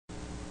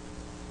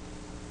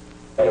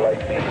In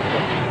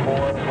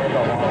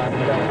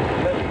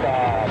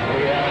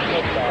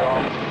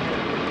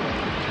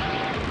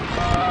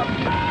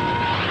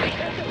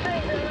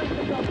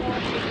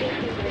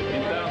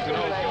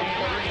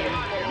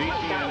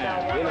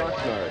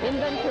Oxnard. In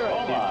Ventura.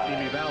 In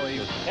Simi Valley.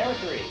 Air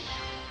 3.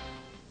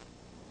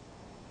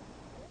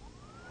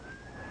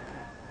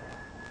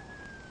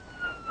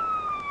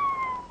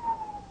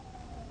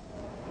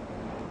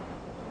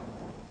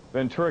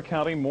 Ventura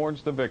County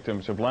mourns the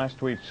victims of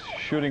last week's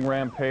shooting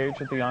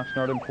rampage at the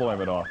Oxnard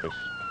Employment Office.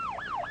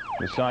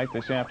 The sight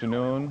this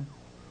afternoon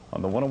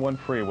on the 101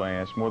 freeway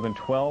as more than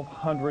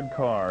 1,200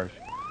 cars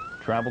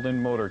traveled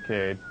in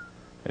motorcade,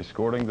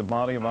 escorting the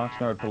body of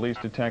Oxnard Police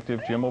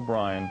Detective Jim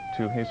O'Brien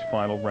to his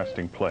final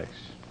resting place.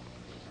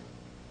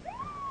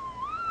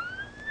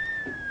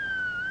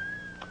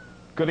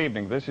 Good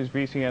evening. This is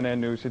VCNN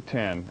News at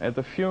 10. At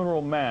the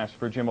funeral mass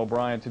for Jim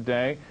O'Brien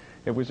today,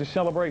 it was a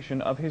celebration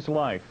of his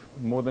life.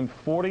 More than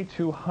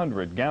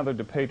 4,200 gathered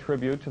to pay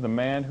tribute to the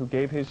man who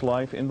gave his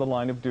life in the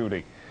line of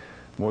duty.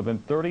 More than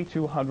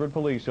 3,200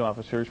 police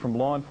officers from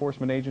law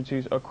enforcement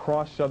agencies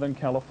across Southern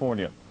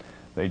California.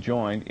 They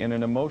joined in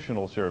an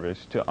emotional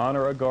service to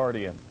honor a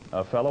guardian,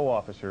 a fellow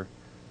officer,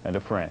 and a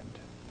friend.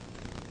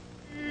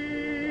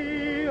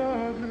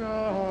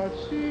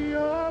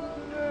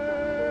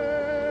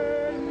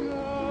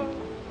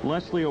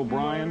 Leslie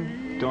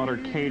O'Brien, daughter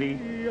Katie,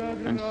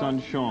 and son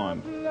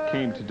Sean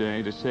came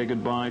today to say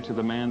goodbye to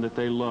the man that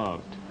they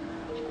loved,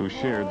 who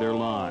shared their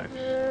lives.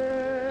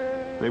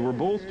 They were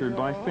bolstered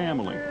by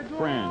family,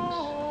 friends,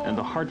 and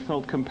the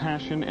heartfelt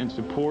compassion and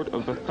support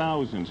of the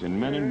thousands in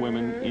men and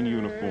women in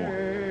uniform.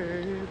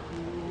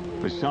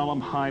 The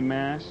solemn high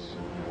mass,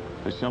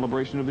 the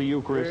celebration of the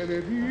Eucharist,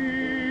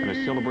 and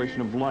a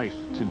celebration of life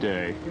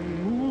today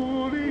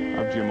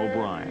of Jim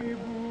O'Brien.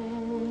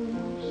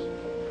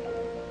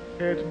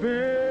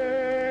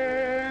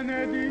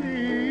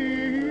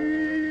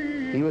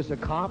 He was a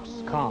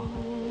cop's cop.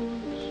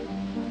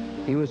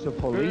 He was a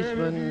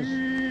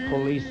policeman's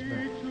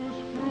policeman.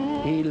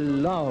 He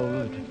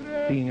loved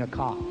being a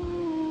cop.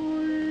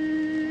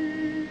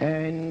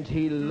 And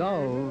he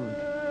loved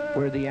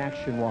where the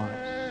action was.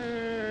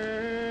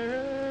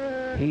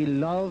 He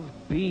loved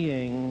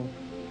being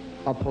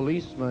a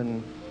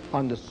policeman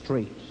on the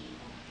streets.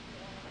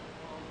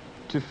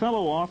 To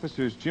fellow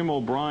officers, Jim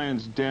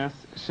O'Brien's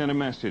death sent a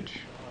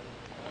message.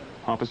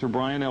 Officer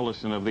Brian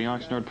Ellison of the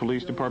Oxnard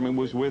Police Department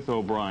was with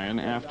O'Brien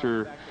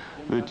after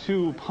the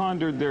two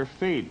pondered their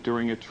fate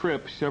during a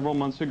trip several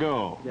months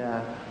ago.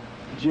 Yeah.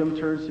 Jim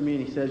turns to me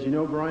and he says, "You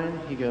know, Brian,"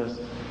 he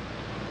goes,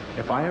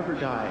 "if I ever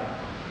die,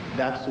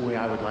 that's the way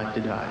I would like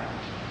to die.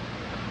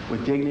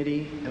 With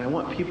dignity, and I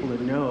want people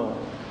to know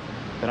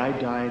that I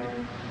died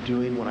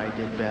doing what I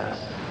did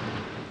best."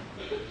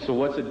 So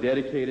what's a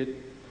dedicated,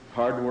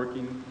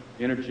 hard-working,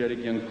 energetic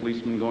young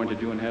policeman going to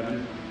do in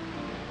heaven?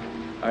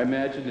 I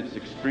imagine it's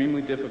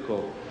extremely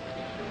difficult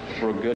for a good